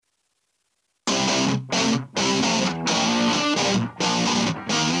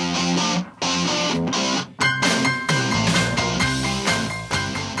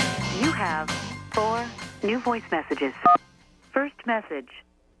voice messages. First message.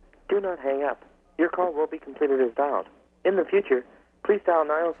 Do not hang up. Your call will be completed as dialed. In the future, please dial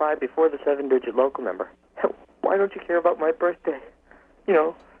 905 before the 7-digit local number. Why don't you care about my birthday? You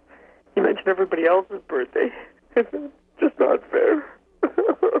know, you mentioned everybody else's birthday. It's just not fair.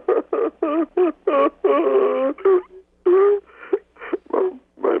 Well,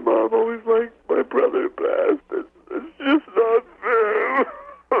 my mom always liked my brother best. It's just not fair.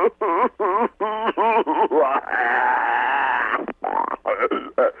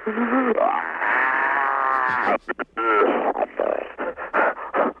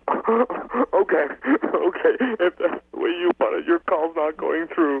 Okay, if that's the way you want it, your call's not going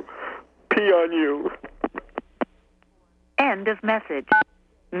through. Pee on you. End of message.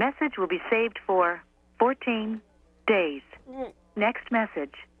 Message will be saved for 14 days. Next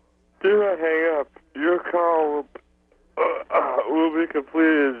message. Do not hang up. Your call will be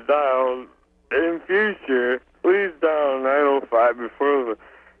completed as dialed. In future, please dial 905 before the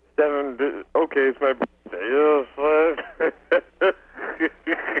 7. Okay, it's my birthday.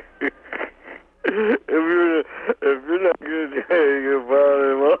 If you're not good at hang about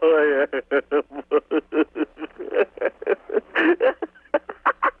it,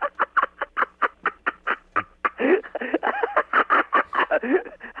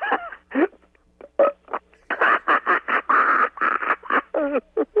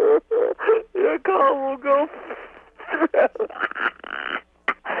 your call will go.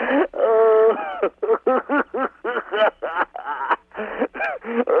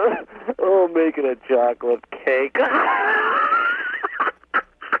 Oh, making a chocolate cake.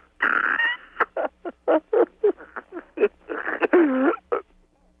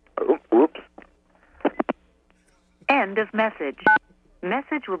 Whoops. End of message.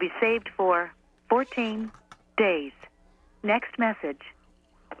 Message will be saved for 14 days. Next message.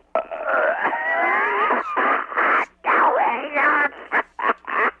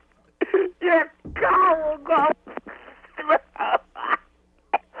 Your call will go.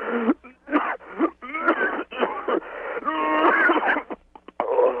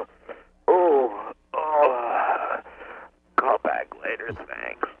 Call back later,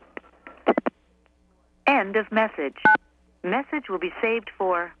 thanks. End of message. Message will be saved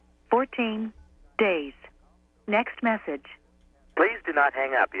for 14 days. Next message. Please do not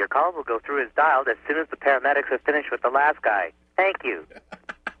hang up. Your call will go through as dialed as soon as the paramedics have finished with the last guy. Thank you.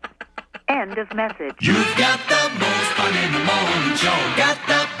 End of message. You've got the most fun in the morning show. Got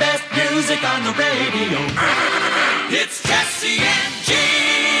the best music on the radio. It's Jesse and